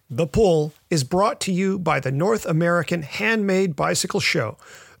The Pull is brought to you by the North American Handmade Bicycle Show,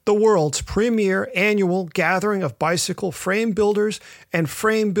 the world's premier annual gathering of bicycle frame builders and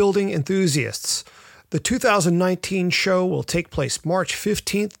frame building enthusiasts. The 2019 show will take place March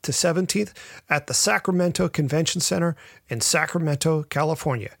 15th to 17th at the Sacramento Convention Center in Sacramento,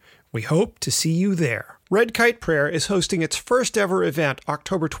 California. We hope to see you there. Red Kite Prayer is hosting its first ever event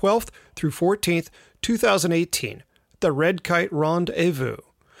October 12th through 14th, 2018, the Red Kite Rendezvous.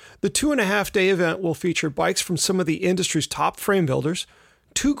 The 2.5-day event will feature bikes from some of the industry's top frame builders,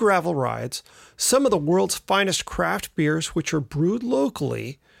 2 gravel rides, some of the world's finest craft beers which are brewed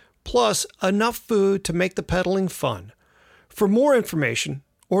locally, plus enough food to make the pedaling fun. For more information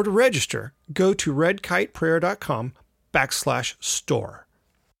or to register, go to redkiteprayer.com/store.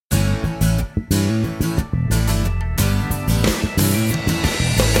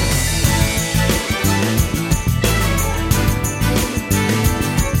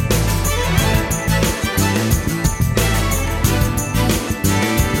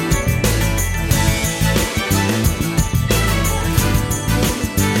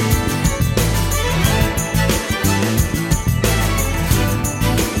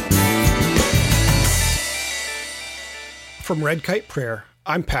 From Red Kite Prayer,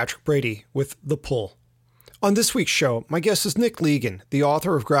 I'm Patrick Brady with The Pull. On this week's show, my guest is Nick Legan, the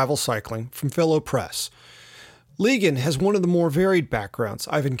author of Gravel Cycling from Philo Press. Legan has one of the more varied backgrounds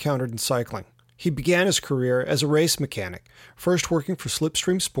I've encountered in cycling. He began his career as a race mechanic, first working for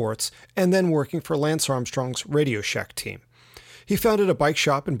Slipstream Sports and then working for Lance Armstrong's Radio Shack team. He founded a bike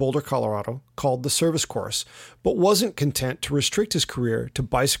shop in Boulder, Colorado called The Service Course, but wasn't content to restrict his career to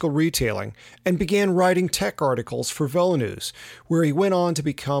bicycle retailing and began writing tech articles for VeloNews, where he went on to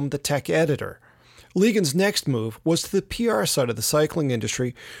become the tech editor. Legan's next move was to the PR side of the cycling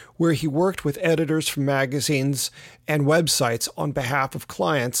industry, where he worked with editors from magazines and websites on behalf of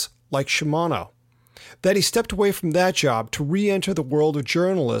clients like Shimano. That he stepped away from that job to re-enter the world of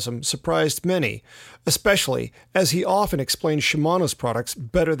journalism surprised many, especially as he often explained Shimano's products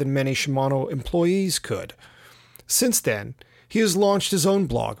better than many Shimano employees could. Since then, he has launched his own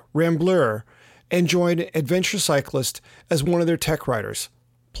blog, Rambleur, and joined Adventure Cyclist as one of their tech writers.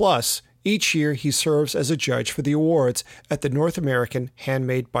 Plus, each year he serves as a judge for the awards at the North American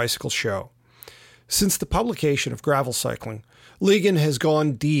Handmade Bicycle Show. Since the publication of Gravel Cycling, Legan has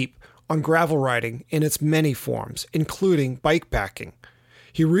gone deep on gravel riding in its many forms, including bikepacking.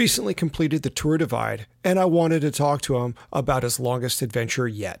 He recently completed the Tour Divide, and I wanted to talk to him about his longest adventure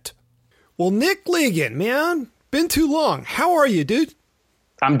yet. Well, Nick Legan, man, been too long. How are you, dude?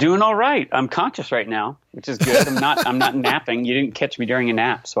 I'm doing all right. I'm conscious right now, which is good. I'm not napping. You didn't catch me during a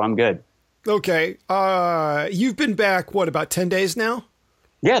nap, so I'm good. Okay. You've been back, about 10 days now?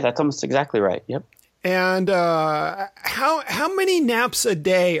 Yeah, that's almost exactly right. Yep. And how many naps a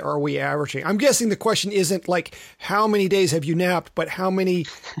day are we averaging? I'm guessing the question isn't like how many days have you napped, but how many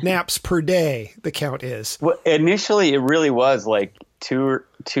naps per day the count is. Well, initially it really was like two or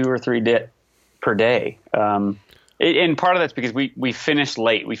three per day. And part of that's because we finished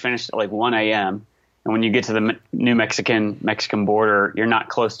late. We finished at like 1 a.m. And when you get to the New Mexican border, you're not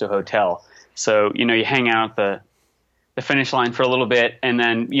close to a hotel. So, you hang out at the finish line for a little bit. And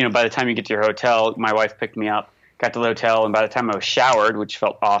then, by the time you get to your hotel, my wife picked me up, got to the hotel. And by the time I was showered, which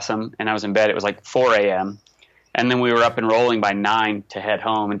felt awesome, and I was in bed, it was like 4 a.m. And then we were up and rolling by 9 to head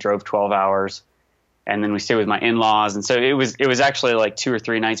home and drove 12 hours. And then we stayed with my in-laws. And so it was actually like 2 or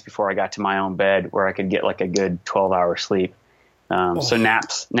 3 nights before I got to my own bed where I could get like a good 12-hour sleep. So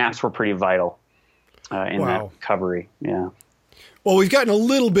naps were pretty vital in that recovery. Yeah. Well, we've gotten a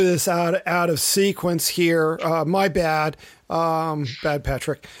little bit of this out of sequence here. My bad. Bad,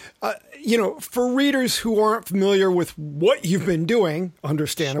 Patrick. For readers who aren't familiar with what you've been doing,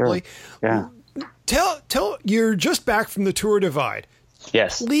 understandably, sure. Yeah. Tell you're just back from the Tour Divide.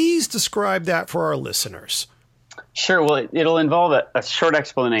 Yes. Please describe that for our listeners. Sure. Well, it'll involve a short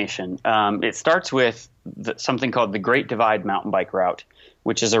explanation. It starts with something called the Great Divide Mountain Bike Route,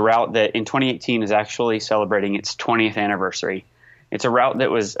 which is a route that in 2018 is actually celebrating its 20th anniversary. It's a route that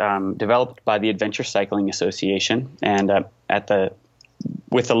was developed by the Adventure Cycling Association and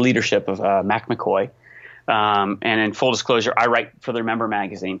with the leadership of Mac McCoy. And in full disclosure, I write for the Remember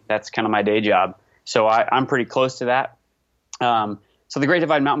magazine. That's kind of my day job. So I'm pretty close to that. So the Great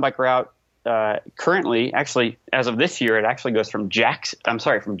Divide Mountain Bike Route currently, actually, as of this year, it actually goes from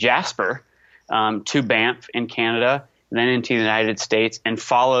Jasper to Banff in Canada, then into the United States, and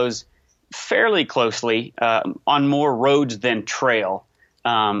follows fairly closely on more roads than trail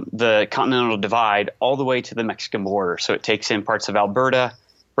the Continental Divide all the way to the Mexican border. So it takes in parts of Alberta,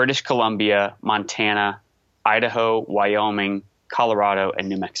 British Columbia, Montana, Idaho, Wyoming, Colorado, and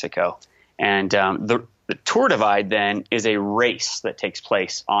New Mexico. And the Tour Divide then is a race that takes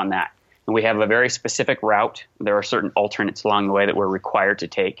place on that. And we have a very specific route. There are certain alternates along the way that we're required to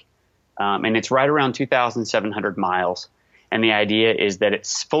take. And it's right around 2,700 miles. And the idea is that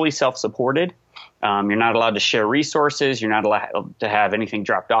it's fully self-supported. You're not allowed to share resources. You're not allowed to have anything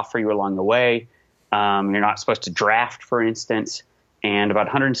dropped off for you along the way. You're not supposed to draft, for instance. And about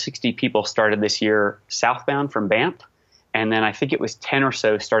 160 people started this year southbound from Banff. And then I think it was 10 or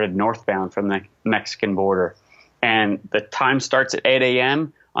so started northbound from the Mexican border. And the time starts at 8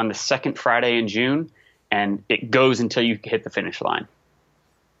 a.m. on the second Friday in June, and it goes until you hit the finish line.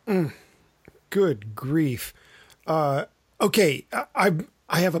 Good grief. Okay, I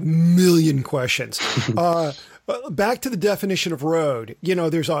have a million questions. Back to the definition of road.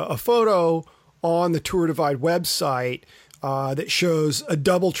 There's a photo on the Tour Divide website that shows a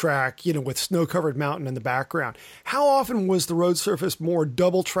double track, with snow-covered mountain in the background. How often was the road surface more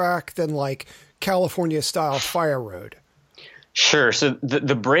double track than like California-style fire road? Sure. So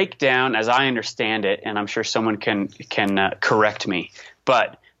the breakdown, as I understand it, and I'm sure someone can correct me,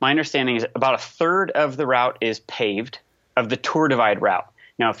 but my understanding is about a third of the route is paved, of the Tour Divide route.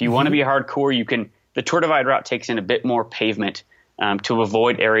 Now, if you want to be hardcore, the Tour Divide route takes in a bit more pavement to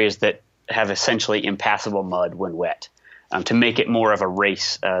avoid areas that have essentially impassable mud when wet, to make it more of a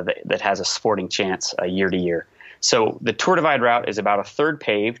race that has a sporting chance year to year. So the Tour Divide route is about a third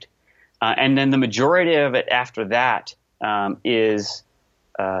paved, and then the majority of it after that is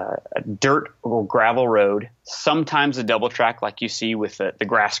a dirt or gravel road, sometimes a double track like you see with the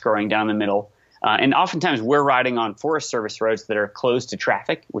grass growing down the middle. And oftentimes we're riding on Forest Service roads that are closed to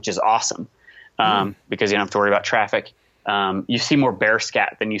traffic, which is awesome because you don't have to worry about traffic. You see more bear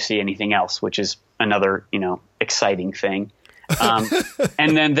scat than you see anything else, which is another, exciting thing.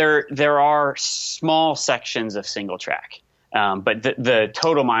 And then there are small sections of single track. But the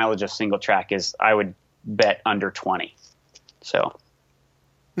total mileage of single track is, I would bet, under 20. So.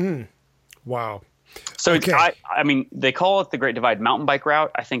 Wow. So okay. I mean, they call it the Great Divide Mountain Bike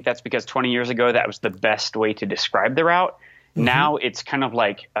Route. I think that's because 20 years ago, that was the best way to describe the route. Now it's kind of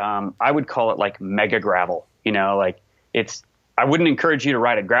like, I would call it like mega gravel, I wouldn't encourage you to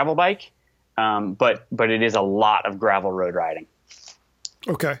ride a gravel bike, but it is a lot of gravel road riding.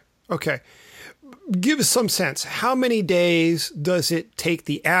 Okay. Give us some sense. How many days does it take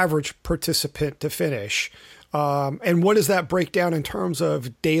the average participant to finish? And what does that break down in terms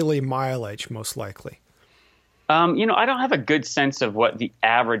of daily mileage, most likely? I don't have a good sense of what the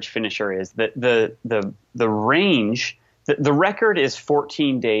average finisher is. The range, the record is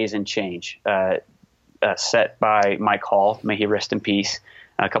 14 days and change, set by Mike Hall. May he rest in peace.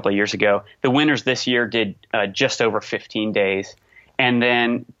 A couple of years ago, the winners this year did just over 15 days, and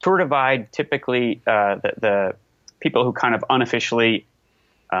then Tour Divide typically the people who kind of unofficially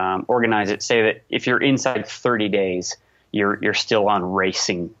organize it say that if you're inside 30 days, you're still on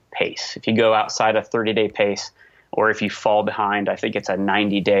racing pace. If you go outside a 30-day pace, or if you fall behind, I think it's a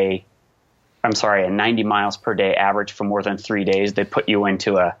 90 miles per day average for more than 3 days, they put you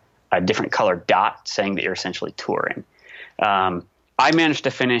into a different colored dot saying that you're essentially touring. I managed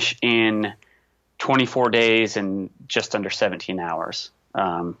to finish in 24 days and just under 17 hours.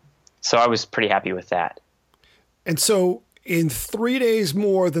 So I was pretty happy with that. And so in 3 days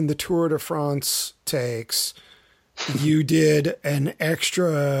more than the Tour de France takes, you did an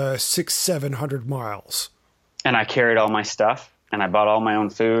extra 600-700 miles. And I carried all my stuff, and I bought all my own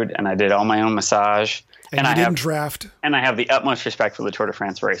food, and I did all my own massage. And I didn't draft. And I have the utmost respect for the Tour de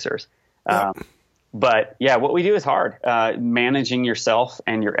France racers. Yeah. But yeah, what we do is hard. Managing yourself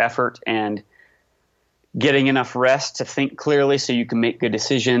and your effort and getting enough rest to think clearly so you can make good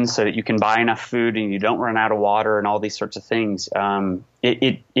decisions, so that you can buy enough food and you don't run out of water and all these sorts of things.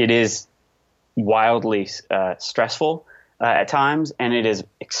 It is wildly stressful at times, and it is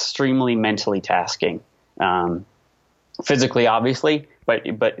extremely mentally tasking. Physically, obviously,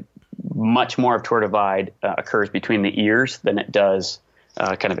 but much more of Tour Divide occurs between the ears than it does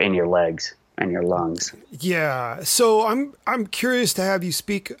kind of in your legs and your lungs. Yeah. So I'm curious to have you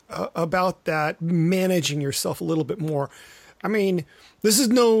speak about that, managing yourself a little bit more. I mean, this is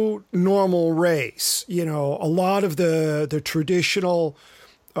no normal race. A lot of the traditional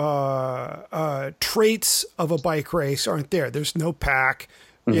traits of a bike race aren't there. There's no pack.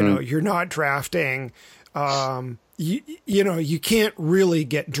 You're not drafting. You can't really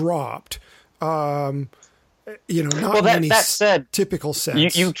get dropped. Not in any typical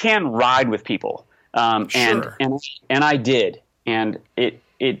sense. You can ride with people. Sure. and I did. And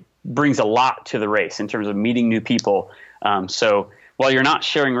it brings a lot to the race in terms of meeting new people. So while you're not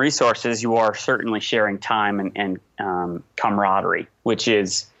sharing resources, you are certainly sharing time and camaraderie, which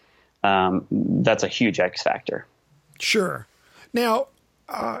is that's a huge X factor. Sure. Now,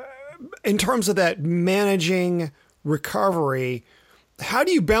 in terms of that managing recovery, how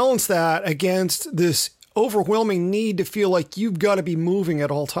do you balance that against this overwhelming need to feel like you've got to be moving at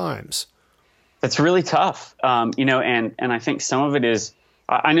all times? That's really tough. And I think some of it is,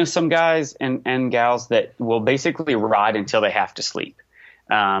 I know some guys and gals that will basically ride until they have to sleep.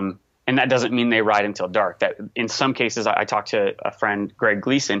 And that doesn't mean they ride until dark. That in some cases, I talked to a friend, Greg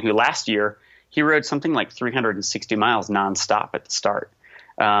Gleason, who last year he rode something like 360 miles nonstop at the start.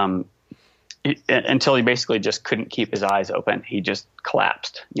 Until he basically just couldn't keep his eyes open. He just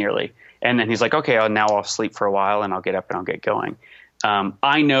collapsed nearly. And then he's like, okay, now I'll sleep for a while and I'll get up and I'll get going.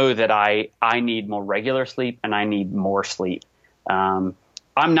 I know that I need more regular sleep and I need more sleep. I'm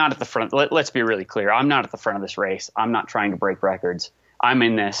not at the front. Let's be really clear. I'm not at the front of this race. I'm not trying to break records. I'm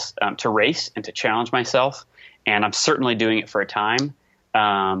in this to race and to challenge myself. And I'm certainly doing it for a time.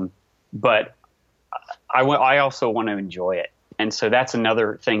 But I also want to enjoy it. And so that's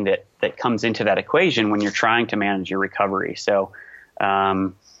another thing that comes into that equation when you're trying to manage your recovery. So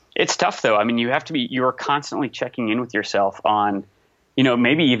it's tough, though. I mean, you're constantly checking in with yourself on,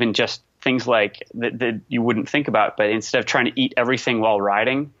 maybe even just things like that you wouldn't think about. But instead of trying to eat everything while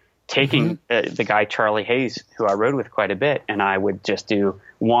riding, taking the guy, Charlie Hayes, who I rode with quite a bit, and I would just do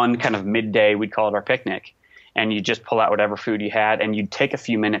one kind of midday, we'd call it our picnic. And you just pull out whatever food you had and you'd take a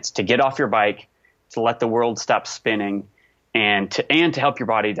few minutes to get off your bike, to let the world stop spinning, and to help your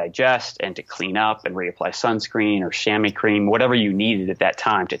body digest and to clean up and reapply sunscreen or chamois cream, whatever you needed at that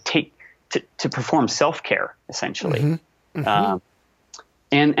time to perform self-care, essentially. And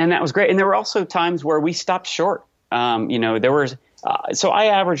that was great. And there were also times where we stopped short. There was, so I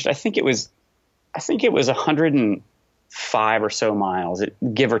averaged, I think it was 105 or so miles,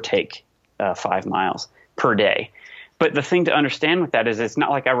 give or take 5 miles per day. But the thing to understand with that is it's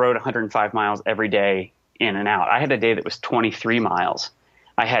not like I rode 105 miles every day in and out. I had a day that was 23 miles.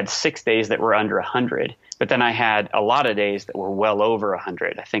 I had 6 days that were under 100, but then I had a lot of days that were well over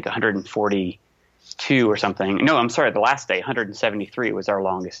 100. I think 142 or something. No, I'm sorry. The last day, 173 was our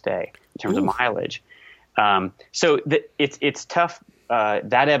longest day in terms of mileage. So it's tough.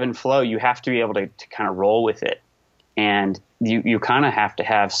 That ebb and flow, you have to be able to kind of roll with it. And you kind of have to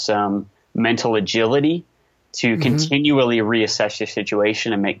have some mental agility to continually reassess your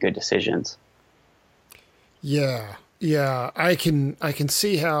situation and make good decisions. Yeah. I can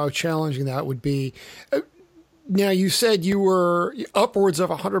see how challenging that would be. Now, you said you were upwards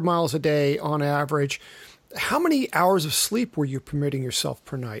of 100 miles a day on average. How many hours of sleep were you permitting yourself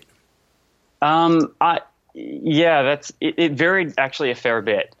per night? It varied actually a fair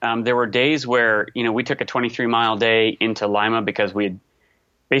bit. There were days where, we took a 23-mile day into Lima because we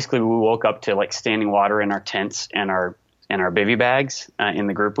woke up to like standing water in our tents and our bivy bags in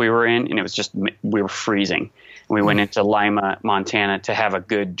the group we were in, and it was just, we were freezing. We went into Lima, Montana to have a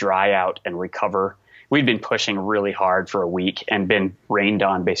good dry out and recover. We'd been pushing really hard for a week and been rained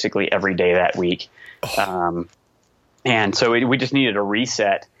on basically every day that week. And so we just needed a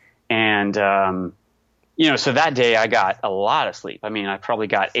reset. And, so that day I got a lot of sleep. I mean, I probably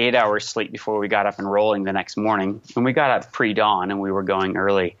got 8 hours sleep before we got up and rolling the next morning. And we got up pre-dawn and we were going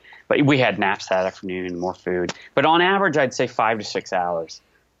early. But we had naps that afternoon and more food. But on average, I'd say 5 to 6 hours.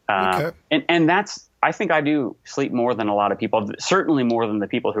 Okay. And that's, I think I do sleep more than a lot of people, certainly more than the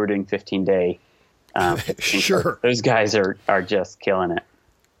people who are doing 15-day. Sure. Those guys are just killing it.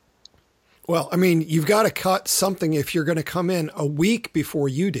 Well, I mean, you've got to cut something if you're going to come in a week before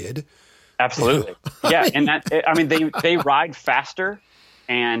you did. Absolutely. Yeah. And they ride faster.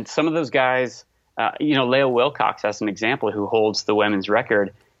 And some of those guys, Leah Wilcox, as an example, who holds the women's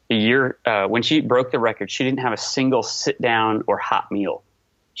record, a year when she broke the record, she didn't have a single sit down or hot meal.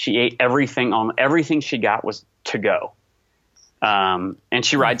 She ate everything she got was to go. And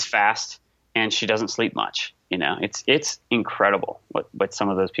she rides fast and she doesn't sleep much. It's incredible what some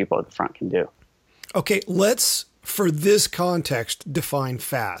of those people at the front can do. Okay. Let's, for this context, define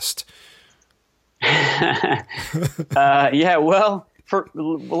fast. Let's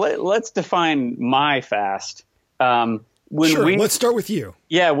define my fast. Let's start with you.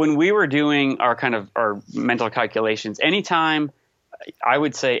 Yeah. When we were doing our mental calculations, anytime,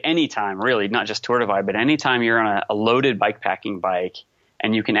 really, not just Tour Divide, but anytime you're on a loaded bikepacking bike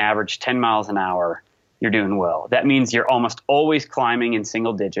and you can average 10 miles an hour, you're doing well. That means you're almost always climbing in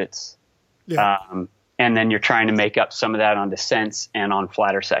single digits. Yeah. And then you're trying to make up some of that on descents and on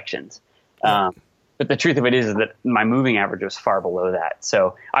flatter sections. But the truth of it is that my moving average was far below that.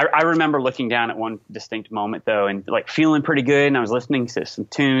 So I remember looking down at one distinct moment though, and like feeling pretty good. And I was listening to some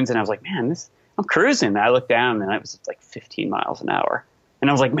tunes and I was like, man, I'm cruising. And I looked down and it was like 15 miles an hour.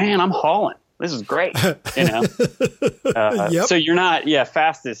 And I was like, man, I'm hauling. This is great. Yep. So you're not,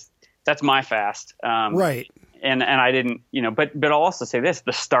 fastest. That's my fast. Right. And I didn't, but I'll also say this,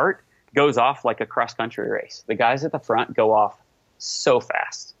 the start goes off like a cross country race. The guys at the front go off so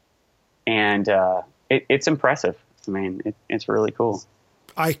fast. And it's impressive. I mean, it's really cool.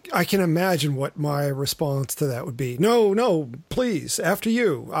 I can imagine what my response to that would be. No, please, after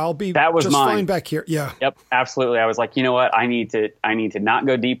you. I'll be just fine back here. Yeah. Yep, absolutely. I was like, you know what? I need to not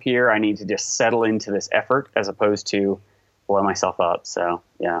go deep here. I need to just settle into this effort as opposed to blow myself up. So,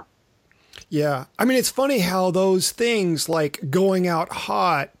 yeah. Yeah. I mean, it's funny how those things like going out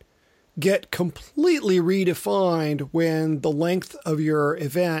hot get completely redefined when the length of your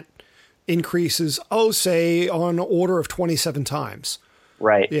event increases, say, on an order of 27 times.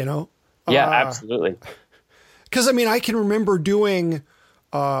 Right. Yeah, absolutely. Because, I mean, I can remember doing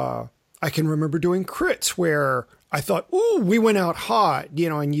crits where I thought, ooh, we went out hot,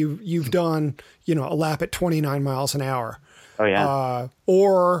 and you've done, a lap at 29 miles an hour. Oh, yeah.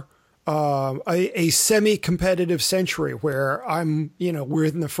 Or a semi-competitive century where we're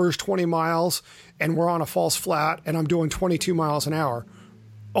in the first 20 miles and we're on a false flat and I'm doing 22 miles an hour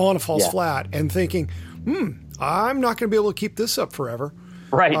on a false flat and thinking, I'm not going to be able to keep this up forever.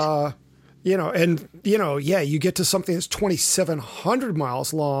 Right. You get to something that's 2,700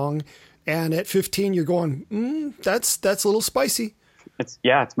 miles long and at 15 you're going, that's a little spicy.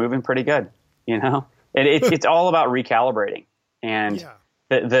 It's moving pretty good. It's all about recalibrating. And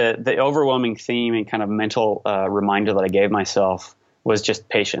the overwhelming theme and kind of mental reminder that I gave myself was just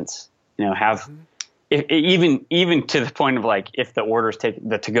patience. Even to the point of like, if the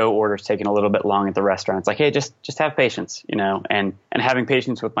to-go order's taking a little bit long at the restaurant, it's like, hey, just have patience, and having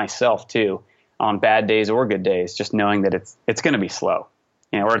patience with myself too, on bad days or good days, just knowing that it's going to be slow,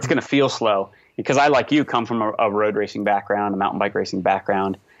 or it's going to feel slow, because I, like you, come from a road racing background, a mountain bike racing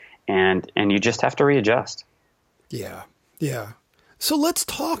background, and you just have to readjust. Yeah. Yeah. So let's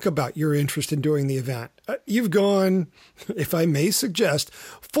talk about your interest in doing the event. You've gone, if I may suggest,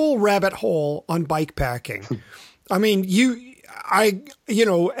 full rabbit hole on bike packing. I mean,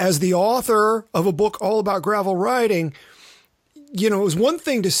 as the author of a book all about gravel riding, it was one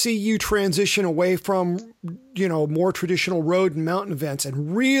thing to see you transition away from, more traditional road and mountain events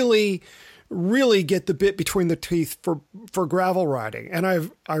and really get the bit between the teeth for gravel riding.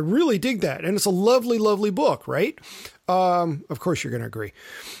 And I really dig that. And it's a lovely, lovely book, right? Of course you're going to agree.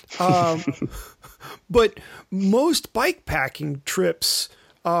 But most bike packing trips,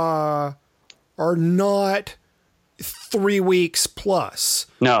 are not 3 weeks plus.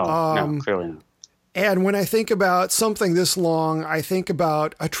 No, clearly not. And when I think about something this long, I think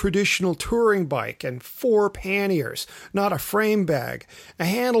about a traditional touring bike and 4 panniers, not a frame bag, a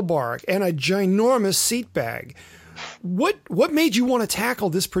handlebar, and a ginormous seat bag. What made you want to tackle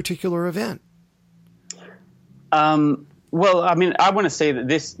this particular event? Well, I mean, I want to say that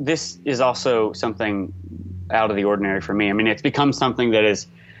this is also something out of the ordinary for me. I mean, it's become something that is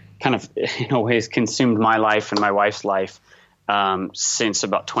kind of, in a way, has consumed my life and my wife's life since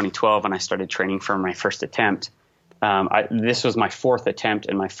about 2012 when I started training for my first attempt. This was my 4th attempt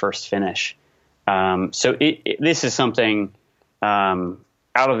and my first finish. So this is something out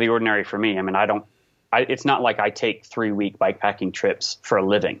of the ordinary for me. I mean, it's not like I take 3-week bikepacking trips for a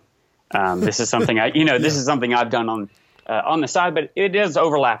living. This is something this is something I've done on the side, but it does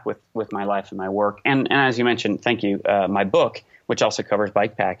overlap with my life and my work. And as you mentioned, thank you, my book, which also covers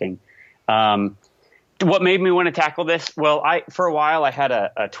bikepacking. What made me want to tackle this? Well, for a while I had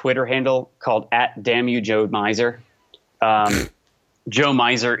a Twitter handle called @DamnYouJoeMiser. Joe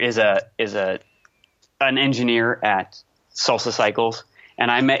Miser is an engineer at Salsa Cycles, and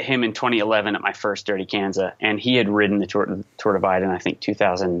I met him in 2011 at my first Dirty Kansas, and he had ridden the Tour Divide in, I think,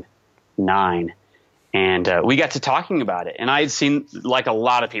 2009. And we got to talking about it. And I had seen, like a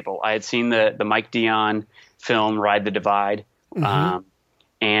lot of people, I had seen the Mike Dion film Ride the Divide. Mm-hmm.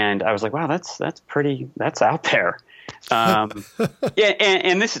 And I was like, wow, that's out there.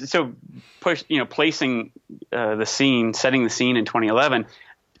 And this is so placing the scene, setting the scene in 2011.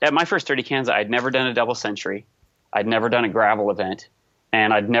 At my first Dirty Kansas, I'd never done a double century. I'd never done a gravel event,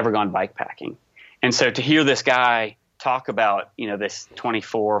 and I'd never gone bikepacking. And so to hear this guy talk about, this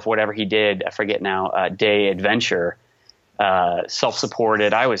 24 of whatever he did, I forget now, day adventure,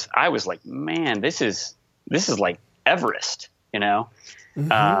 self-supported, I was like, man, this is like Everest,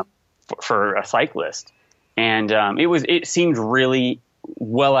 mm-hmm. For a cyclist. And it seemed really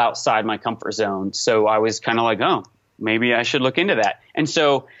well outside my comfort zone. So I was kind of like, oh, maybe I should look into that. And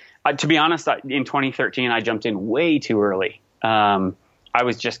so to be honest, in 2013, I jumped in way too early. I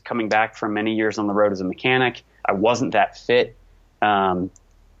was just coming back from many years on the road as a mechanic. I wasn't that fit. And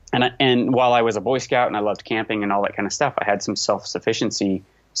while I was a Boy Scout and I loved camping and all that kind of stuff, I had some self-sufficiency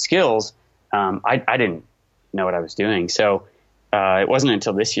skills. I didn't know what I was doing. So it wasn't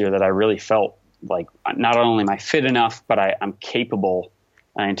until this year that I really felt like not only am I fit enough, but I'm capable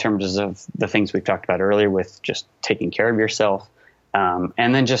in terms of the things we've talked about earlier with just taking care of yourself. And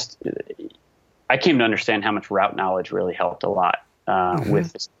then I came to understand how much route knowledge really helped a lot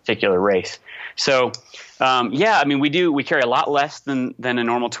with this particular race. So, we carry a lot less than a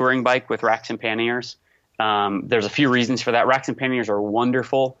normal touring bike with racks and panniers. There's a few reasons for that. Racks and panniers are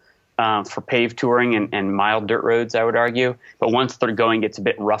wonderful for paved touring and mild dirt roads, I would argue. But once the going gets a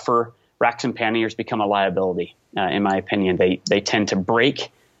bit rougher, racks and panniers become a liability. In my opinion, they tend to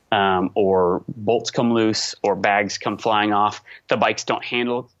break, or bolts come loose, or bags come flying off. The bikes don't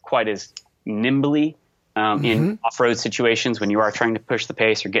handle quite as nimbly in off-road situations when you are trying to push the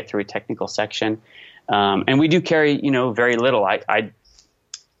pace or get through a technical section. And we do carry, very little.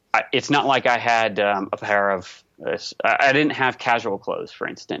 It's not like I had a pair of. I didn't have casual clothes, for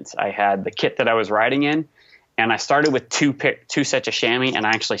instance. I had the kit that I was riding in, and I started with two sets of chamois, and I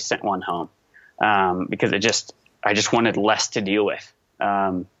actually sent one home because I just wanted less to deal with.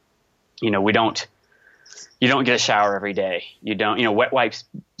 You don't get a shower every day. You don't, wet wipes,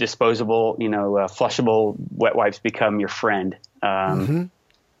 disposable, flushable wet wipes become your friend. And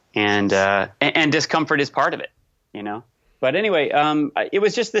discomfort is part of it, But anyway, it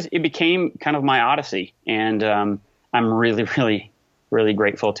was just this. It became kind of my odyssey, and I'm really, really, really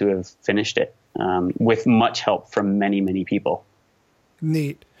grateful to have finished it with much help from many, many people.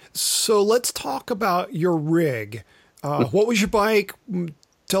 Neat. So let's talk about your rig. What was your bike?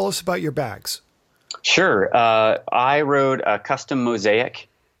 Tell us about your bags. Sure. I rode a custom Mosaic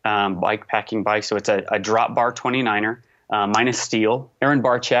packing bike, so it's a drop bar 29er minus steel. Aaron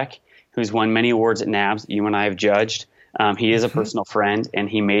Barczyk, who's won many awards at NABS that you and I have judged. He is a personal friend, and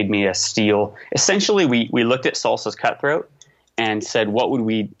he made me a steel. Essentially, we looked at Salsa's Cutthroat and said, what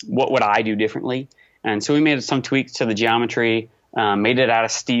would I do differently? And so we made some tweaks to the geometry, made it out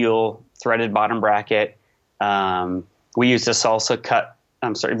of steel, threaded bottom bracket. We used a Salsa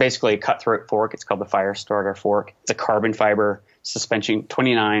basically a Cutthroat fork. It's called the Fire Starter fork. It's a carbon fiber suspension,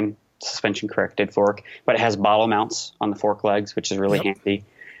 29 suspension corrected fork, but it has bottle mounts on the fork legs, which is really handy.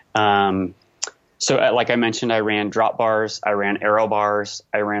 So like I mentioned, I ran drop bars, I ran aero bars,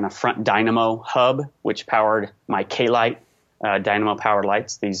 I ran a front dynamo hub, which powered my K-Light dynamo powered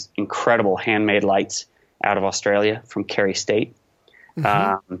lights, these incredible handmade lights out of Australia from Kerry State.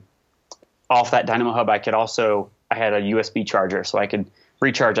 Off that dynamo hub, I had a USB charger, so I could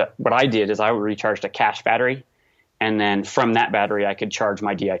recharge it. What I did is I recharged a cache battery, and then from that battery, I could charge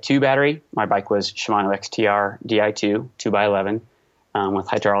my Di2 battery. My bike was Shimano XTR Di2 2x11 with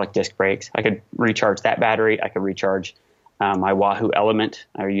hydraulic disc brakes. I could recharge that battery. I could recharge my Wahoo Element.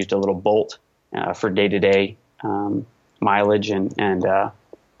 I used a little bolt for day-to-day mileage and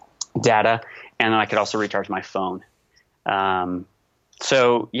data, and then I could also recharge my phone. It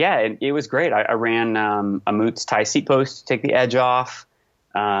was great. I ran a Moots tie seat post to take the edge off.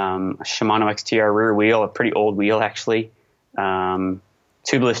 A Shimano XTR rear wheel, a pretty old wheel actually.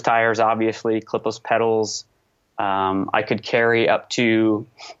 Tubeless tires, obviously, clipless pedals. I could carry up to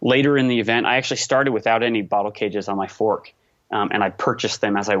later in the event. I actually started without any bottle cages on my fork, and I purchased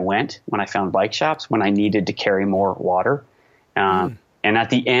them as I went when I found bike shops when I needed to carry more water. And at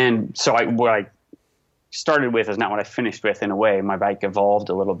the end, what I started with is not what I finished with in a way. My bike evolved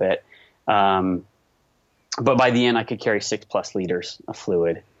a little bit. But by the end, I could carry 6+ liters of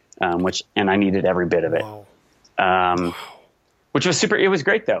fluid, and I needed every bit of it. Wow. Which was super. It was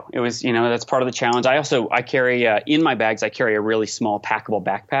great though. It was, that's part of the challenge. I carry, in my bags, I carry a really small packable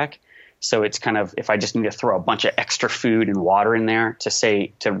backpack. So it's kind of, if I just need to throw a bunch of extra food and water in there to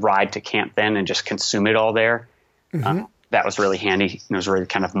ride to camp then and just consume it all there. That was really handy. It was really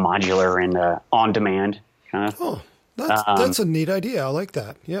kind of modular and on demand kind of. Oh. That's a neat idea. I like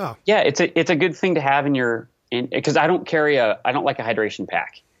that. Yeah. Yeah. It's a good thing to have because I don't like a hydration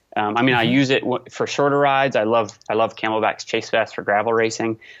pack. I use it for shorter rides. I love Camelback's Chase Vest for gravel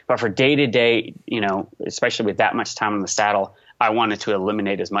racing, but for day to day, especially with that much time on the saddle, I wanted to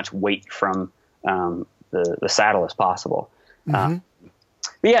eliminate as much weight from, the saddle as possible. But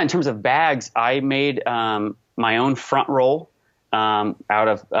yeah, in terms of bags, I made, my own front roll, out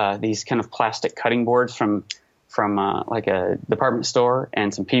of, these kind of plastic cutting boards from like a department store,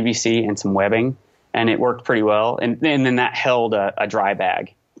 and some PVC and some webbing. and it worked pretty well. And then that held a dry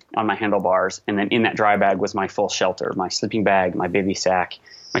bag on my handlebars. And then in that dry bag was my full shelter, my sleeping bag, my baby sack,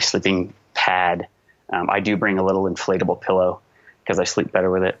 my sleeping pad. I do bring a little inflatable pillow because I sleep better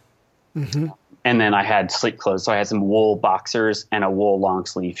with it. Mm-hmm. And then I had sleep clothes. So I had some wool boxers and a wool long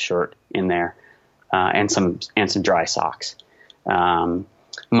sleeve shirt in there, and some dry socks.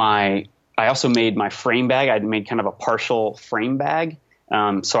 I also made my frame bag. I made kind of a partial frame bag.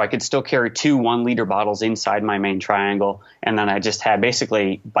 So I could still carry 2 1-liter bottles inside my main triangle. And then I just had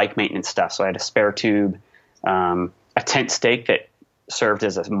basically bike maintenance stuff. So I had a spare tube, a tent stake that served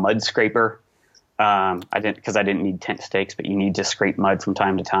as a mud scraper. I didn't need tent stakes, but you need to scrape mud from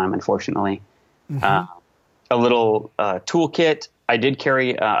time to time, unfortunately. Mm-hmm. A little toolkit. I did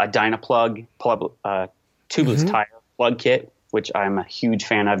carry a Dynaplug tubeless tire plug kit, which I'm a huge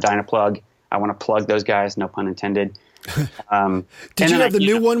fan of. Dynaplug. I want to plug those guys, no pun intended. Did you have the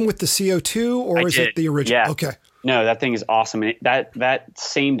new one with the CO2, or is it the original? Yeah. Okay. No, that thing is awesome. And that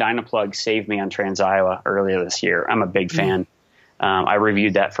same Dynaplug saved me on Trans Iowa earlier this year. I'm a big fan. I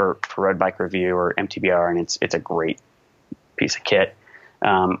reviewed that for Road Bike Review or MTBR, and it's a great piece of kit.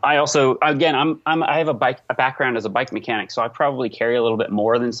 I also, again, I have a background as a bike mechanic, so I probably carry a little bit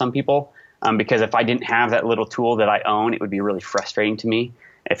more than some people, because if I didn't have that little tool that I own, it would be really frustrating to me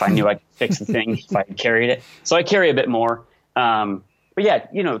if I knew I could fix the thing if I carried it. So I carry a bit more. But yeah,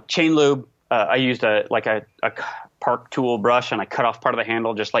 chain lube. I used a park tool brush, and I cut off part of the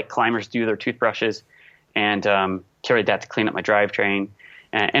handle just like climbers do their toothbrushes, and carried that to clean up my drivetrain.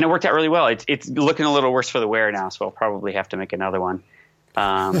 And it worked out really well. It's looking a little worse for the wear now, so I'll probably have to make another one.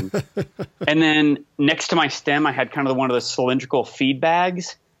 And then next to my stem, I had kind of one of those cylindrical feed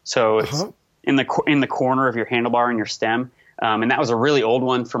bags. So it's in the corner of your handlebar and your stem. And that was a really old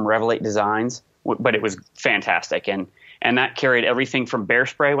one from Revelate Designs, but it was fantastic. And that carried everything from bear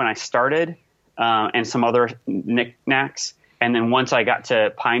spray when I started, and some other knickknacks. And then once I got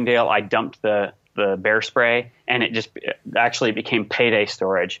to Pinedale, I dumped the bear spray, and it actually became payday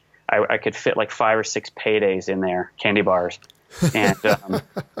storage. I could fit like 5 or 6 paydays in there, candy bars.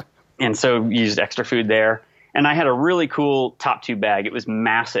 And so used extra food there. And I had a really cool top tube bag. It was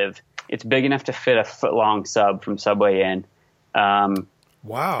massive. It's big enough to fit a foot-long sub from Subway Inn.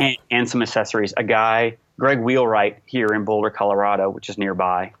 Wow. And some accessories. A guy, Greg Wheelwright, here in Boulder, Colorado, which is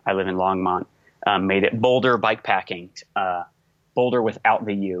nearby. I live in Longmont. Made it Boulder Bike Packing. Boulder without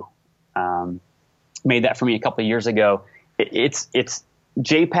the U. Made that for me a couple of years ago. It's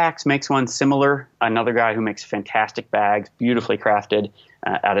J-Packs makes one similar. Another guy who makes fantastic bags, beautifully crafted,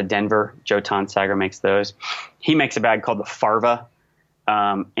 out of Denver. Joe Tonsager makes those. He makes a bag called the Farva,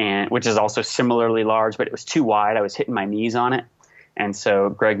 and which is also similarly large, but it was too wide. I was hitting my knees on it. And so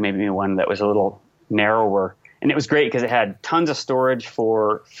Greg made me one that was a little narrower. And it was great because it had tons of storage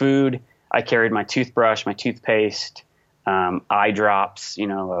for food. I carried my toothbrush, my toothpaste, eye drops,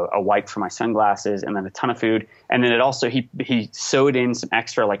 a wipe for my sunglasses, and then a ton of food. And then it also, he sewed in some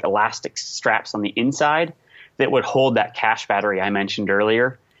extra like elastic straps on the inside that would hold that cache battery I mentioned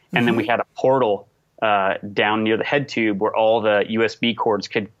earlier. And then we had a portal down near the head tube where all the USB cords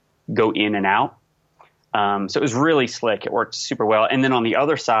could go in and out. So it was really slick. It worked super well. And then on the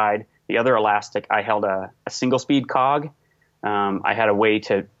other side, the other elastic, I held a single speed cog. I had a way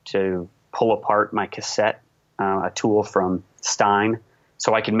to pull apart my cassette, a tool from Stein,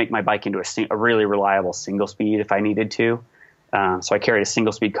 so I could make my bike into a really reliable single speed if I needed to. So I carried a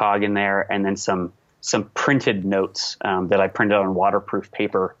single speed cog in there, and then some printed notes that I printed on waterproof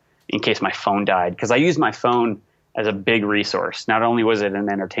paper in case my phone died, because I used my phone as a big resource. Not only was it an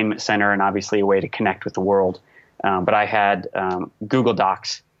entertainment center and obviously a way to connect with the world, but I had Google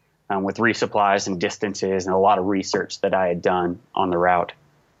Docs with resupplies and distances and a lot of research that I had done on the route.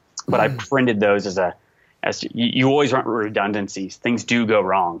 But I printed those as you always want redundancies. Things do go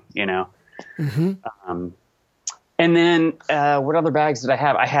wrong, Mm-hmm. And then what other bags did I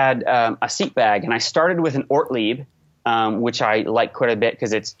have? I had a seat bag, and I started with an Ortlieb, which I like quite a bit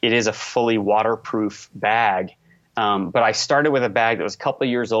because it is a fully waterproof bag. But I started with a bag that was a couple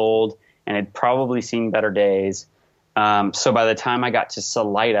of years old and had probably seen better days. So by the time I got to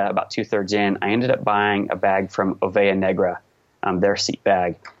Salida, about 2/3 in, I ended up buying a bag from Ovea Negra, their seat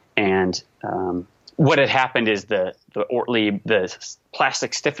bag. And what had happened is the Ortlieb, the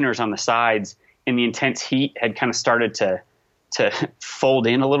plastic stiffeners on the sides in the intense heat had kind of started to fold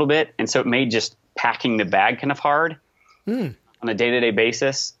in a little bit. And so it made just packing the bag kind of hard on a day-to-day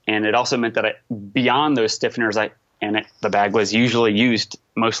basis. And it also meant that beyond those stiffeners, the bag was usually used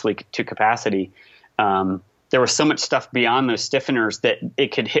mostly to capacity. There was so much stuff beyond those stiffeners that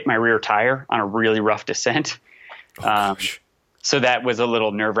it could hit my rear tire on a really rough descent. So that was a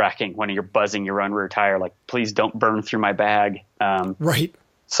little nerve wracking when you're buzzing your own rear tire, like, please don't burn through my bag. Right.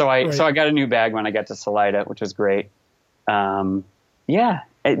 So I got a new bag when I got to Salida, which was great. Yeah.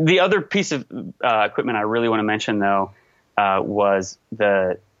 The other piece of equipment I really want to mention, though, was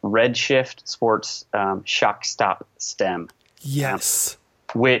the Redshift Sports shock stop stem. Yes.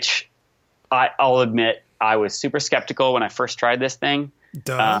 Which I'll admit I was super skeptical when I first tried this thing.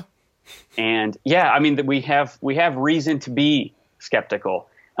 Duh. And yeah, I mean, we have reason to be skeptical.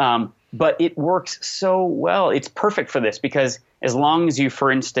 But it works so well. It's perfect for this because as long as you, for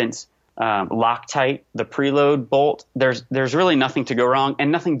instance, Loctite the preload bolt, there's really nothing to go wrong,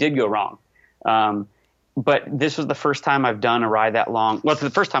 and nothing did go wrong. But this was the first time I've done a ride that long. Well, it's the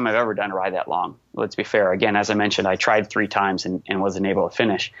first time I've ever done a ride that long. Let's be fair. Again, as I mentioned, I tried 3 times and wasn't able to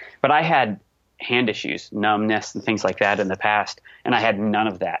finish. But I had hand issues, numbness, and things like that in the past, and I had none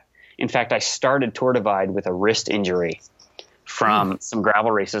of that. In fact, I started Tour Divide with a wrist injury from some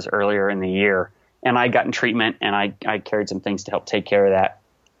gravel races earlier in the year, and I got in treatment, and I carried some things to help take care of that.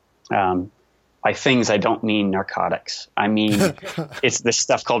 By things, I don't mean narcotics. I mean, it's this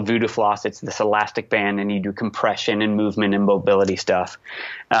stuff called Voodoo Floss. It's this elastic band, and you do compression and movement and mobility stuff.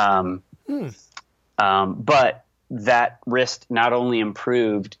 But that wrist not only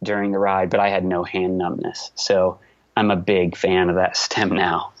improved during the ride, but I had no hand numbness. So I'm a big fan of that stem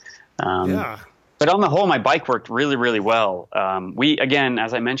now. But on the whole, my bike worked really, really well. Again,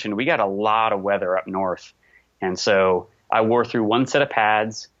 as I mentioned, we got a lot of weather up north. And so I wore through 1 set of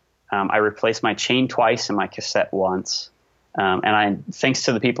pads. I replaced my chain twice and my cassette once. And thanks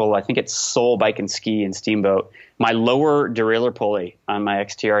to the people, I think it's Soul Bike and Ski and Steamboat, my lower derailleur pulley on my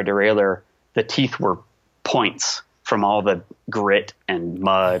XTR derailleur, the teeth were points from all the grit and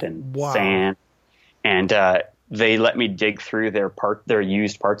mud and sand. And they let me dig through their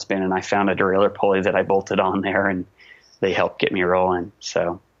used parts bin, and I found a derailleur pulley that I bolted on there, and they helped get me rolling.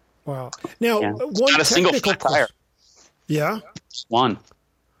 So, wow. Now, one not a single flat tire. Yeah. One.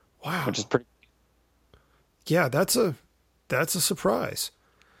 Wow. Which is pretty. Yeah, that's a surprise.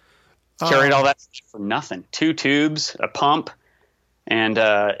 Carried all that for nothing. 2 tubes, a pump, and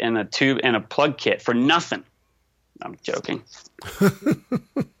a tube and a plug kit for nothing. I'm joking.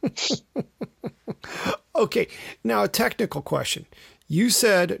 Okay, now a technical question. You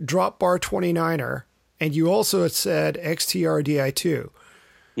said drop bar 29er, and you also said XTR Di2.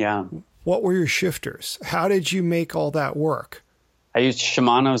 Yeah. What were your shifters? How did you make all that work? I used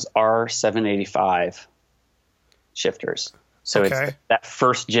Shimano's R785 shifters. So it's that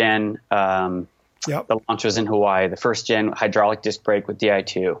first gen, the launch was in Hawaii, the first gen hydraulic disc brake with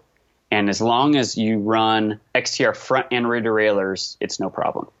Di2. And as long as you run XTR front and rear derailleurs, it's no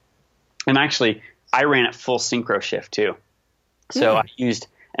problem. And actually, I ran at full synchro shift too. So I used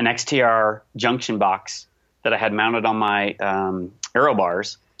an XTR junction box that I had mounted on my aero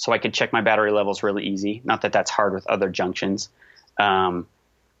bars so I could check my battery levels really easy. Not that that's hard with other junctions. But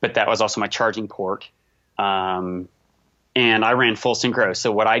that was also my charging port. And I ran full synchro.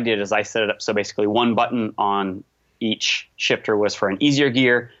 So what I did is I set it up so basically one button on each shifter was for an easier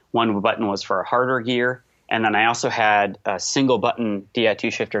gear, one button was for a harder gear, and then I also had single button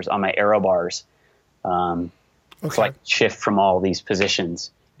Di2 shifters on my aero bars. So I could shift from all these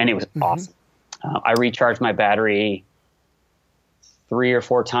positions, and it was awesome. I recharged my battery 3 or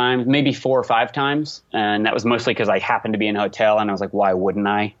 4 times, maybe 4 or 5 times. And that was mostly because I happened to be in a hotel and I was like, why wouldn't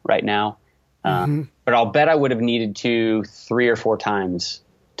I right now? But I'll bet I would have needed to 3 or 4 times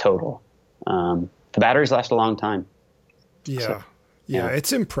total. The batteries last a long time. Yeah. So,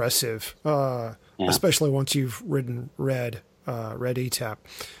 it's impressive. Especially once you've ridden red ETAP.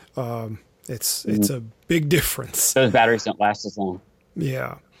 It's a big difference. Those batteries don't last as long.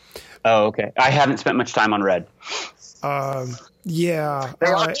 Yeah. Oh, okay. I haven't spent much time on red. Yeah.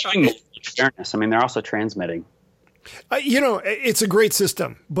 They're all showing fairness. I mean, they're also transmitting. It's a great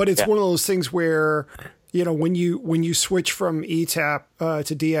system, but it's one of those things where, when you switch from ETAP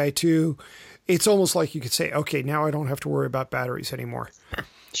to Di2, it's almost like you could say, okay, now I don't have to worry about batteries anymore.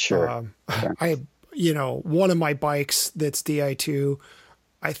 Sure. I one of my bikes that's Di2,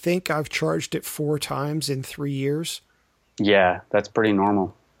 I think I've charged it 4 times in 3 years. Yeah, that's pretty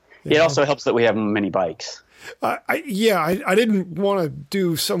normal. It also helps that we have many bikes. I didn't want to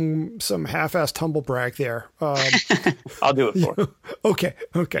do some half-assed humble brag there. I'll do it for you. Okay.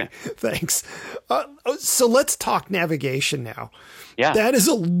 Thanks. So let's talk navigation now. Yeah. That is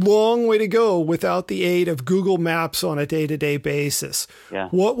a long way to go without the aid of Google Maps on a day-to-day basis. Yeah.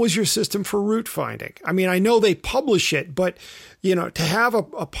 What was your system for route finding? I mean, I know they publish it, but to have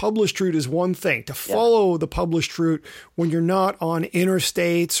a published route is one thing. To follow the published route when you're not on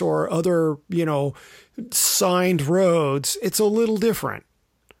interstates or other, signed roads, it's a little different.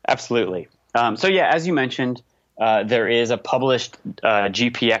 Absolutely. So yeah, as you mentioned, there is a published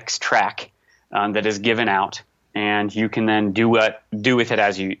GPX track that is given out, and you can then do with it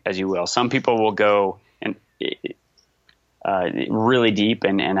as you will. Some people will go and really deep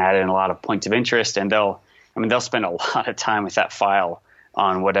and add in a lot of points of interest, and they'll spend a lot of time with that file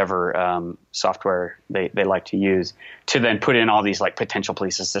on whatever software they like to use to then put in all these like potential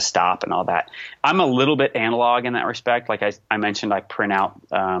places to stop and all that. I'm a little bit analog in that respect. Like I mentioned, I print out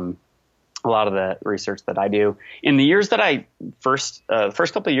a lot of the research that I do. In the years that I first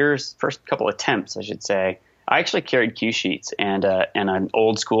couple attempts, I should say, I actually carried cue sheets and an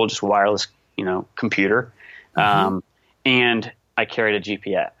old school, just wireless, computer. And I carried a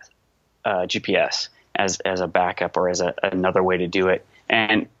GPS as a backup or as another way to do it.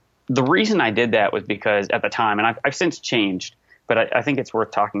 And the reason I did that was because at the time, and I've since changed, but I think it's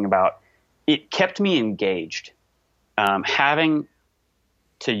worth talking about, it kept me engaged. Having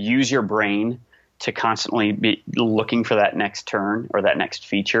to use your brain to constantly be looking for that next turn or that next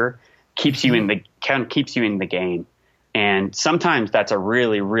feature keeps you in the game. And sometimes that's a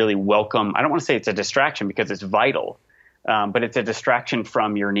really, really welcome. I don't want to say it's a distraction because it's vital, but it's a distraction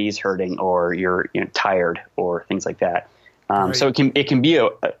from your knees hurting or you're tired or things like that. Right. So it can be a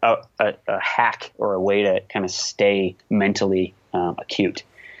hack or a way to kind of stay mentally acute.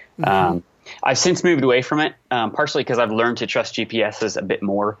 I've since moved away from it, partially because I've learned to trust GPSs a bit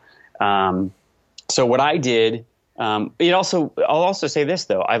more. So what I did, I'll also say this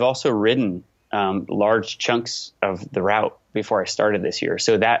though, I've also ridden large chunks of the route before I started this year,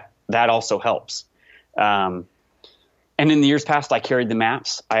 so that also helps. And in the years past, I carried the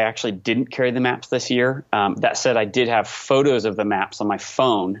maps. I actually didn't carry the maps this year. That said, I did have photos of the maps on my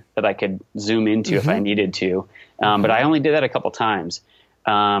phone that I could zoom into if I needed to. But I only did that a couple times.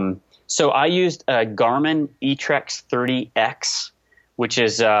 So I used a Garmin eTrex 30X, which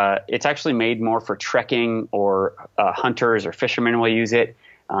is it's actually made more for trekking or hunters or fishermen will use it.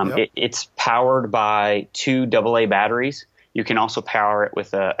 It's powered by 2 AA batteries. You can also power it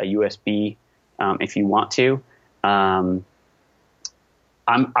with a USB if you want to. I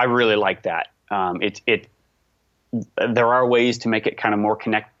really like that. There are ways to make it kind of more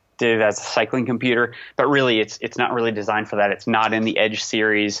connected as a cycling computer, but really it's not really designed for that. It's not in the Edge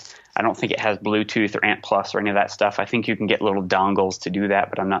series. I don't think it has Bluetooth or Ant Plus or any of that stuff. I think you can get little dongles to do that,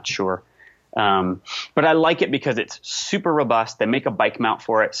 but I'm not sure. But I like it because it's super robust. They make a bike mount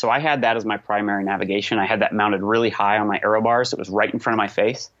for it. So I had that as my primary navigation. I had that mounted really high on my aero bars. It was right in front of my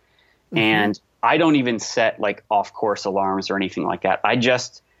face. And I don't even set like off course alarms or anything like that. I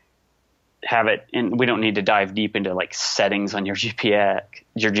just have it, and we don't need to dive deep into like settings on your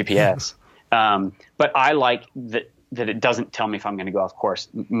GPS. But I like that it doesn't tell me if I'm going to go off course,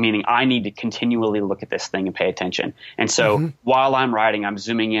 meaning I need to continually look at this thing and pay attention. And so while I'm riding, I'm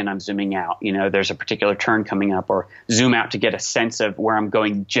zooming in, I'm zooming out. There's a particular turn coming up, or zoom out to get a sense of where I'm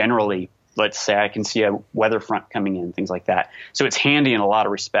going generally. Let's say I can see a weather front coming in, things like that. So it's handy in a lot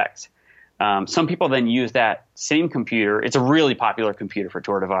of respects. Some people then use that same computer. It's a really popular computer for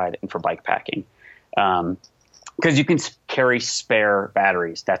Tour Divide and for bike packing because you can carry spare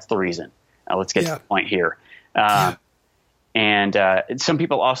batteries. That's the reason. Let's get to the point here. And some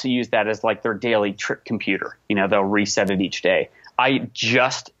people also use that as like their daily trip computer. They'll reset it each day. I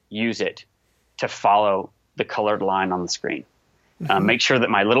just use it to follow the colored line on the screen. Make sure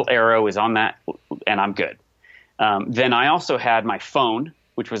that my little arrow is on that and I'm good. Then I also had my phone,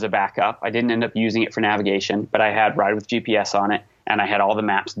 which was a backup. I didn't end up using it for navigation, but I had Ride with GPS on it, and I had all the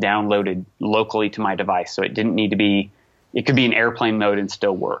maps downloaded locally to my device. So it didn't need to be – it could be in airplane mode and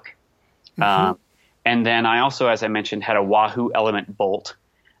still work. And then I also, as I mentioned, had a Wahoo Element Bolt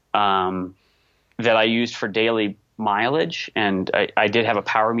that I used for daily mileage, and I did have a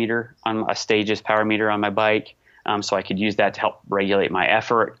power meter, on a Stages power meter on my bike, so I could use that to help regulate my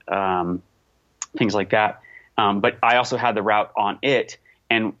effort, things like that. But I also had the route on it.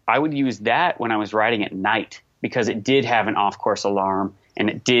 And I would use that when I was riding at night because it did have an off-course alarm,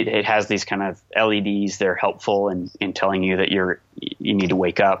 and it has these kind of LEDs. They're helpful in telling you that you need to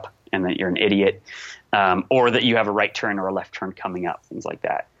wake up and that you're an idiot, or that you have a right turn or a left turn coming up, things like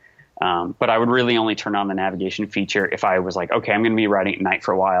that. But I would really only turn on the navigation feature if I was like, okay, I'm going to be riding at night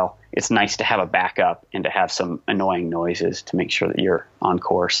for a while. It's nice to have a backup and to have some annoying noises to make sure that you're on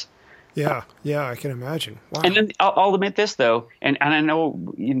course. Yeah, I can imagine. Wow. And then I'll admit this, though, and I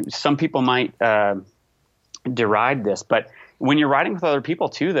know some people might deride this, but when you're riding with other people,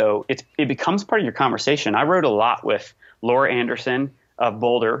 too, though, it becomes part of your conversation. I rode a lot with Laura Anderson of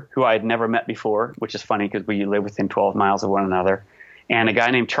Boulder, who I had never met before, which is funny because we live within 12 miles of one another. and a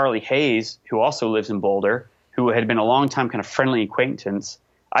guy named Charlie Hayes, who also lives in Boulder, who had been a long time kind of friendly acquaintance.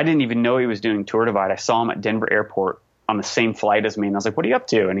 I didn't even know he was doing Tour Divide. I saw him at Denver Airport on the same flight as me, and I was like, "What are you up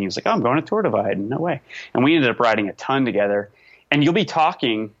to?" And he was like, "Oh, I'm going to Tour Divide." No way. And we ended up riding a ton together. And you'll be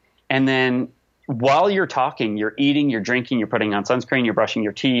talking, and then while you're talking, you're eating, you're drinking, you're putting on sunscreen, you're brushing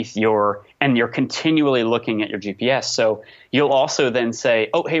your teeth, you're continually looking at your GPS. So you'll also then say,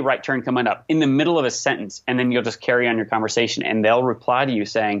 "Oh, hey, right turn coming up," in the middle of a sentence, and then you'll just carry on your conversation, and they'll reply to you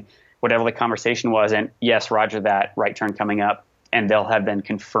saying whatever the conversation was, and yes, roger that, right turn coming up, and they'll have then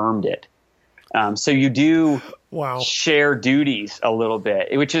confirmed it. So you do share duties a little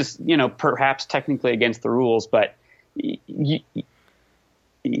bit, which is, perhaps technically against the rules, but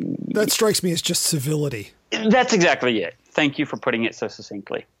that strikes me as just civility. That's exactly it. Thank you for putting it so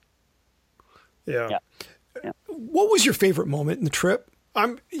succinctly. Yeah. What was your favorite moment in the trip?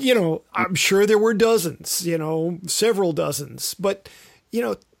 I'm sure there were dozens, several dozens, but,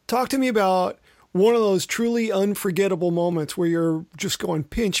 talk to me about one of those truly unforgettable moments where you're just going,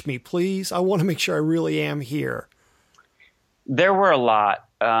 pinch me, please. I want to make sure I really am here. There were a lot.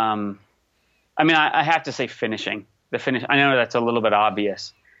 I have to say finishing. The finish. I know that's a little bit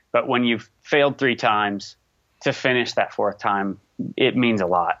obvious, but when you've failed 3 times, to finish that 4th time, it means a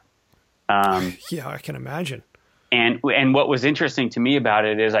lot. Yeah, I can imagine. And what was interesting to me about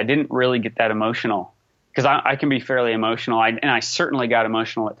it is I didn't really get that emotional, because I can be fairly emotional. And I certainly got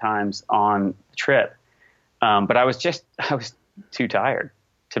emotional at times on the trip. But I was too tired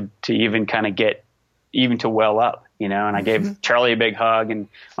to even kind of get even to well up, and I gave Charlie a big hug, and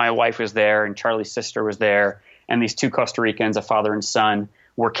my wife was there, and Charlie's sister was there. And these 2 Costa Ricans, a father and son,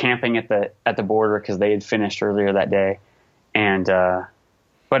 were camping at the border because they had finished earlier that day. And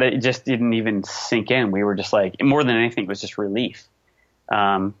but it just didn't even sink in. We were just like, more than anything, it was just relief.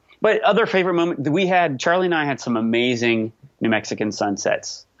 But other favorite moment that we had, Charlie and I had some amazing New Mexican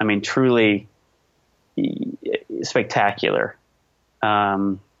sunsets. I mean, truly spectacular.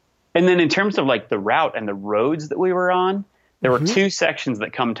 And then in terms of like the route and the roads that we were on, there were 2 sections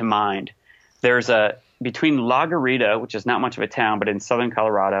that come to mind. There's between La Garita, which is not much of a town, but in southern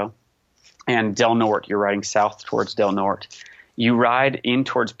Colorado, and Del Norte. You're riding south towards Del Norte. You ride in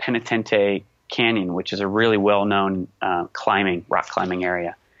towards Penitente Canyon, which is a really well-known rock climbing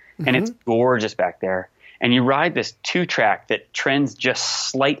area. And it's gorgeous back there. And you ride this 2-track that trends just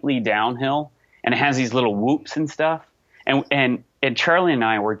slightly downhill, and it has these little whoops and stuff. And Charlie and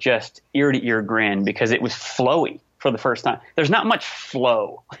I were just ear-to-ear grin because it was flowy for the first time. There's not much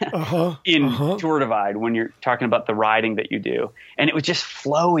flow in Tour Divide when you're talking about the riding that you do. And it was just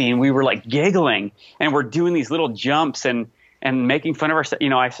flowy, and we were like giggling, and we're doing these little jumps and making fun of ourselves.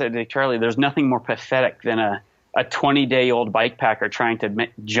 I said to Charlie, there's nothing more pathetic than a 20-day-old bike packer trying to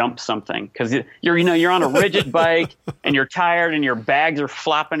jump something, because you're on a rigid bike and you're tired and your bags are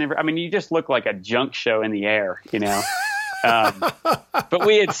flopping. You just look like a junk show in the air, But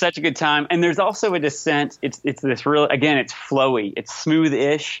we had such a good time. And there's also a descent. It's this real, again, it's flowy. It's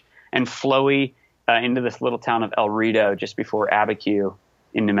smooth-ish and flowy into this little town of El Rito just before Abiquiu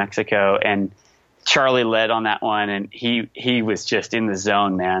in New Mexico. And Charlie led on that one, and he was just in the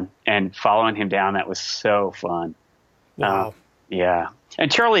zone, man. And following him down, that was so fun. Wow. Yeah.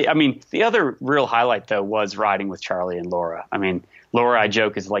 And Charlie, the other real highlight, though, was riding with Charlie and Laura. Laura, I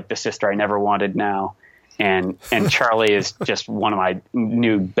joke, is like the sister I never wanted now. And Charlie is just one of my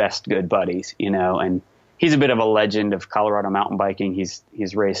new best good buddies, and he's a bit of a legend of Colorado mountain biking.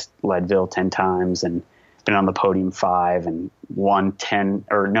 He's raced Leadville 10 times and been on the podium 5 and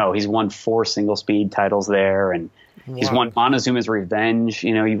he's won 4 single speed titles there. And he's won Montezuma's Revenge.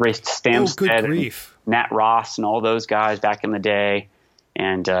 He raced Stamstead and Nat Ross and all those guys back in the day.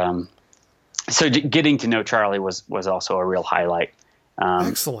 And so getting to know Charlie was also a real highlight.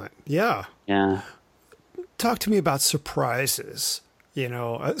 Excellent. Yeah. Yeah. Talk to me about surprises.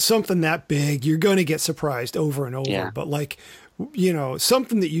 Something that big, you're going to get surprised over and over. Yeah. But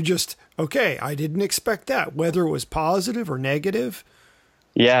something that you just, I didn't expect that, whether it was positive or negative.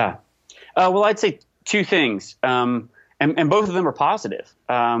 Yeah. Well, I'd say 2 things. And both of them are positive.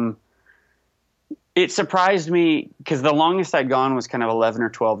 It surprised me because the longest I'd gone was kind of 11 or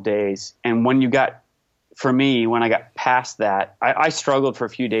 12 days. And when I got past that, I struggled for a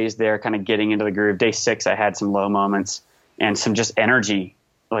few days there, kind of getting into the groove. Day 6, I had some low moments and some just energy,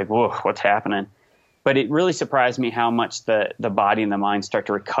 like, whoa, what's happening? But it really surprised me how much the body and the mind start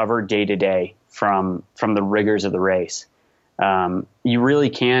to recover day to day from the rigors of the race. You really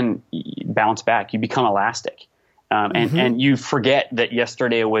can bounce back. You become elastic. And you forget that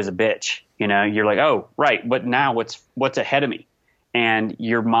yesterday was a bitch. You're like, oh, right. But now what's ahead of me? And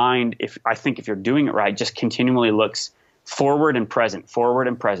your mind, if you're doing it right, just continually looks forward and present, forward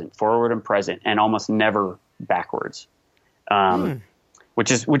and present, forward and present, and almost never backwards,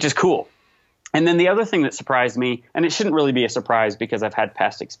 which is cool. And then the other thing that surprised me, and it shouldn't really be a surprise because I've had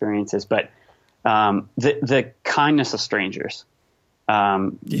past experiences, but the kindness of strangers.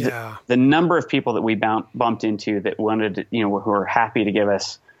 The number of people that we bumped into that wanted to, who were happy to give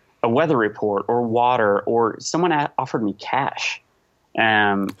us a weather report or water, or someone offered me cash.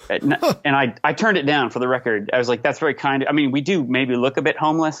 And I turned it down, for the record. I was like, that's very kind. I mean, we do maybe look a bit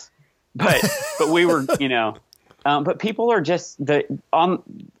homeless, but we were, but people are just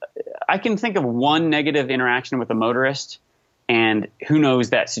I can think of one negative interaction with a motorist, and who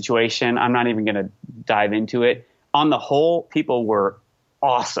knows that situation. I'm not even going to dive into it. On the whole, people were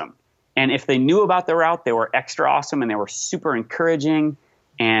awesome. And if they knew about the route, they were extra awesome, and they were super encouraging.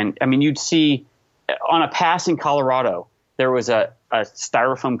 And I mean, you'd see on a pass in Colorado, there was a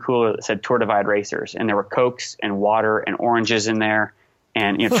styrofoam cooler that said Tour Divide Racers, and there were Cokes and water and oranges in there,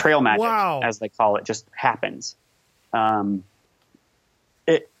 and trail magic, wow, as they call it, just happens.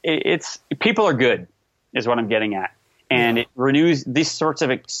 It's people are good, is what I'm getting at, and it renews these sorts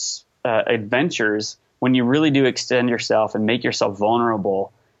of adventures when you really do extend yourself and make yourself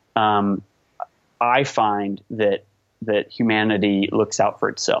vulnerable. I find that humanity looks out for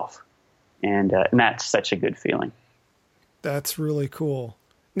itself, and that's such a good feeling. That's really cool.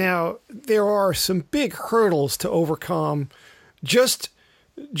 Now, there are some big hurdles to overcome. Just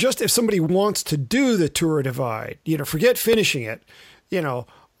if somebody wants to do the Tour Divide, forget finishing it.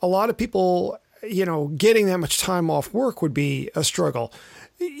 A lot of people, getting that much time off work would be a struggle.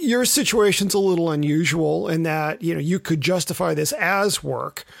 Your situation's a little unusual in that, you could justify this as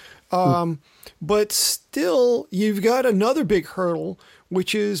work. But still, you've got another big hurdle,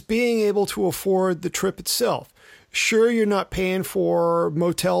 which is being able to afford the trip itself. Sure, you're not paying for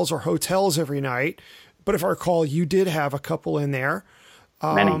motels or hotels every night, but if I recall, you did have a couple in there.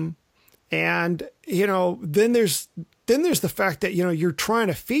 Many. And, then there's the fact that, you're trying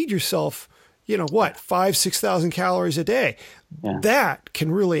to feed yourself, 5,000-6,000 calories a day. Yeah. That can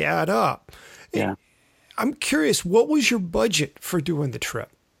really add up. Yeah. I'm curious, what was your budget for doing the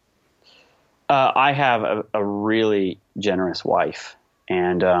trip? I have a really generous wife,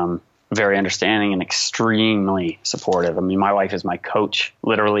 and very understanding and extremely supportive. I mean, my wife is my coach,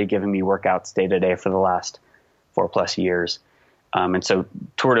 literally giving me workouts day to day for the last 4+ years. And so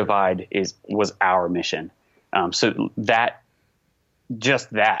Tour Divide was our mission. So that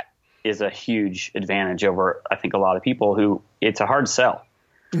is a huge advantage over, I think, a lot of people who it's a hard sell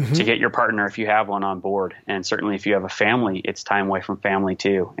to get your partner if you have one on board. And certainly if you have a family, it's time away from family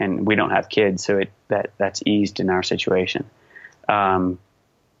too. And we don't have kids, so that's eased in our situation.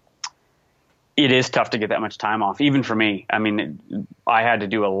 It is tough to get that much time off, even for me. I mean, I had to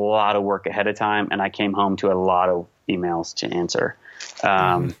do a lot of work ahead of time, and I came home to a lot of emails to answer.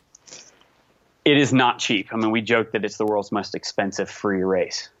 It is not cheap. I mean, we joke that it's the world's most expensive free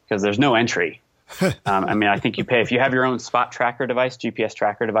race because there's no entry. I mean, I think you pay, if you have your own spot tracker device, GPS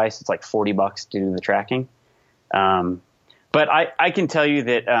tracker device, it's like $40 to do the tracking. But I can tell you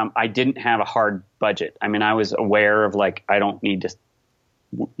that I didn't have a hard budget. I mean, I was aware of I don't need to,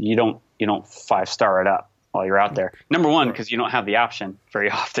 you don't 5-star it up while you're out there. Number one, because you don't have the option very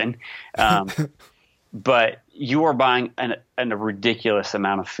often. But you are buying a ridiculous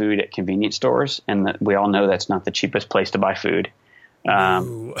amount of food at convenience stores, and we all know that's not the cheapest place to buy food.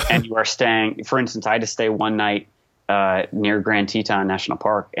 And you are staying, for instance, I had to stay one night near Grand Teton National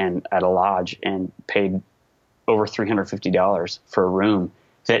Park and at a lodge, and paid over $350 for a room.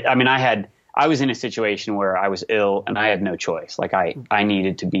 I was in a situation where I was ill and I had no choice. I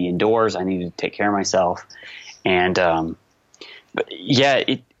needed to be indoors. I needed to take care of myself. And, but yeah,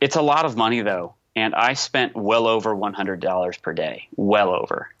 it's a lot of money though. And I spent well over $100 per day, well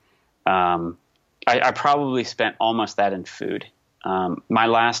over. I probably spent almost that in food. My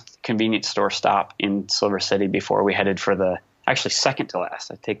last convenience store stop in Silver City before we headed for actually second to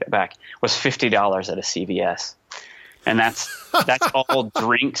last, I take that back, was $50 at a CVS. And that's all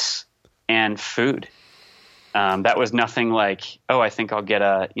drinks and food. That was nothing like, I think I'll get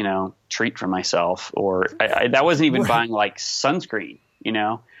a, treat for myself, or that wasn't even buying sunscreen,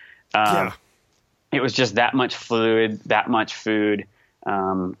 Yeah. It was just that much fluid, that much food,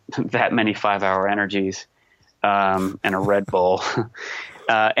 that many 5-hour energies, and a Red Bull.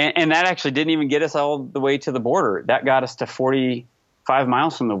 And that actually didn't even get us all the way to the border. That got us to 45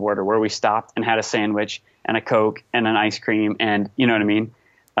 miles from the border, where we stopped and had a sandwich and a Coke and an ice cream, and you know what I mean?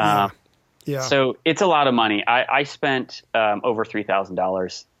 Yeah. So it's a lot of money. I spent over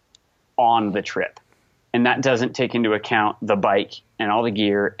 $3,000 on the trip. And that doesn't take into account the bike and all the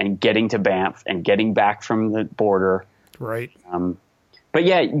gear and getting to Banff and getting back from the border. Right. But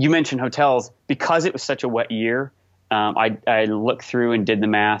yeah, you mentioned hotels. Because it was such a wet year, I looked through and did the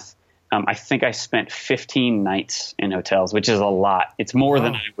math. I think I spent 15 nights in hotels, which is a lot. It's more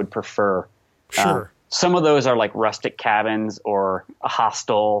than I would prefer. Sure. Some of those are like rustic cabins or a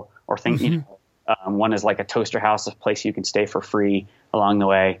hostel or things. One is like a toaster house, a place you can stay for free along the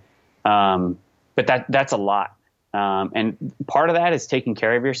way. But that's a lot. And part of that is taking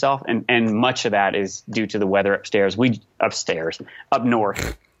care of yourself. And much of that is due to the weather up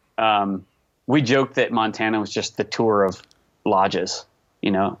north. We joked that Montana was just the tour of lodges,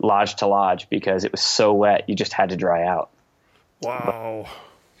 lodge to lodge, because it was so wet. You just had to dry out. Wow.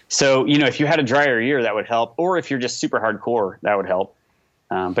 So, if you had a drier year, that would help. Or if you're just super hardcore, that would help.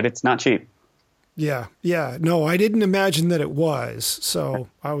 But it's not cheap. Yeah. Yeah. No, I didn't imagine that it was. So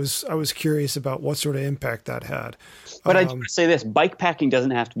I was curious about what sort of impact that had. But I do want to say this, bike packing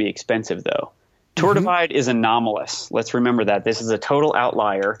doesn't have to be expensive though. Tour Divide is anomalous. Let's remember that. This is a total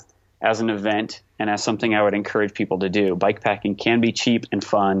outlier as an event and as something I would encourage people to do. Bike packing can be cheap and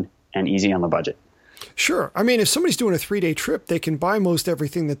fun and easy on the budget. Sure. I mean, if somebody's doing a 3-day trip, they can buy most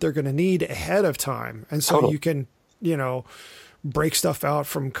everything that they're going to need ahead of time. And so you can, break stuff out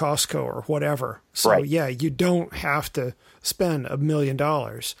from Costco or whatever. So yeah, you don't have to spend $1 million.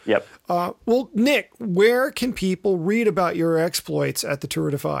 Yep. Well, Nick, where can people read about your exploits at the Tour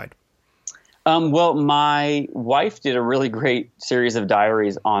Divide? Well, my wife did a really great series of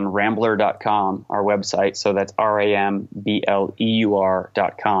diaries on Rambler.com, our website. So that's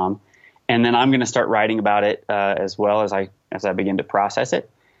RAMBLEUR.com. And then I'm going to start writing about it as well as I begin to process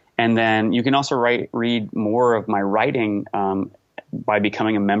it. And then you can also read more of my writing by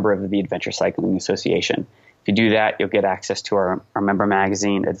becoming a member of the Adventure Cycling Association. If you do that, you'll get access to our member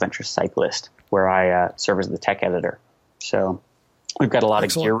magazine, Adventure Cyclist, where I serve as the tech editor. So we've got a lot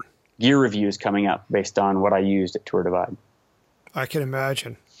of gear reviews coming up based on what I used at Tour Divide. I can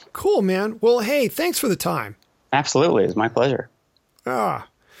imagine. Cool, man. Well, hey, thanks for the time. Absolutely. It's my pleasure.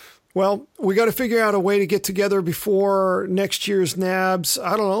 Well, we got to figure out a way to get together before next year's NABS.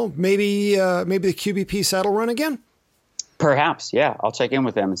 I don't know. Maybe the QBP saddle run again? Perhaps. Yeah. I'll check in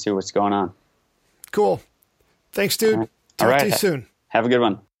with them and see what's going on. Cool. Thanks, dude. All right. Talk to you soon. Have a good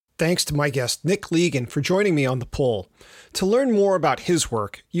one. Thanks to my guest, Nick Legan, for joining me on The Pull. To learn more about his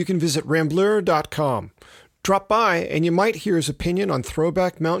work, you can visit Rambleur.com. Drop by and you might hear his opinion on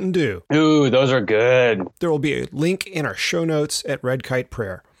Throwback Mountain Dew. Ooh, those are good. There will be a link in our show notes at Red Kite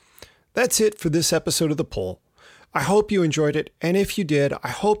Prayer. That's it for this episode of The Pull. I hope you enjoyed it, and if you did, I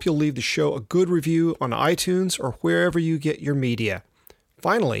hope you'll leave the show a good review on iTunes or wherever you get your media.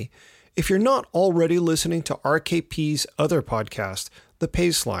 Finally, if you're not already listening to RKP's other podcast, The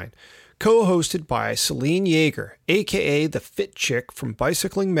Paceline, co-hosted by Celine Yeager, aka the Fit Chick from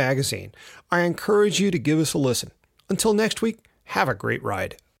Bicycling Magazine, I encourage you to give us a listen. Until next week, have a great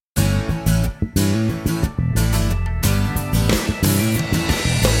ride.